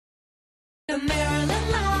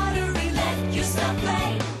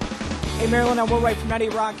Hey Maryland, I'm Will Wright from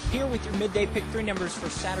 98 Rock here with your midday pick 3 numbers for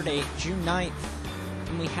Saturday, June 9th.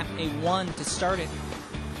 And we have a 1 to start it.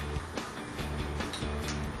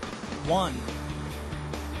 1.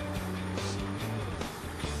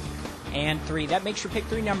 And 3. That makes your pick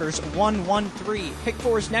 3 numbers 1, 1, 3. Pick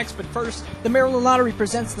 4 is next, but first, the Maryland Lottery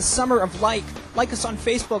presents the Summer of Like. Like us on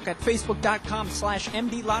Facebook at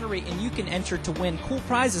facebook.com/MD Lottery, and you can enter to win cool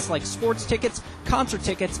prizes like sports tickets, concert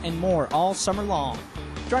tickets, and more all summer long.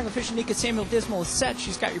 Drawing official Nika Samuel Dismal is set.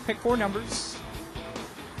 She's got your pick 4 numbers.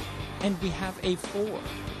 And we have a 4.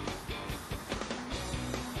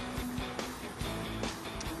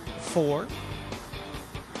 4.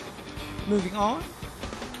 Moving on.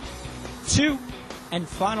 2. And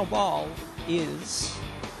final ball is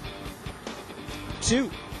 2.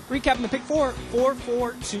 Recapping the pick 4, 4,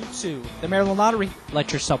 4, 2, 2. The Maryland Lottery.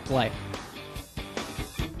 Let yourself play.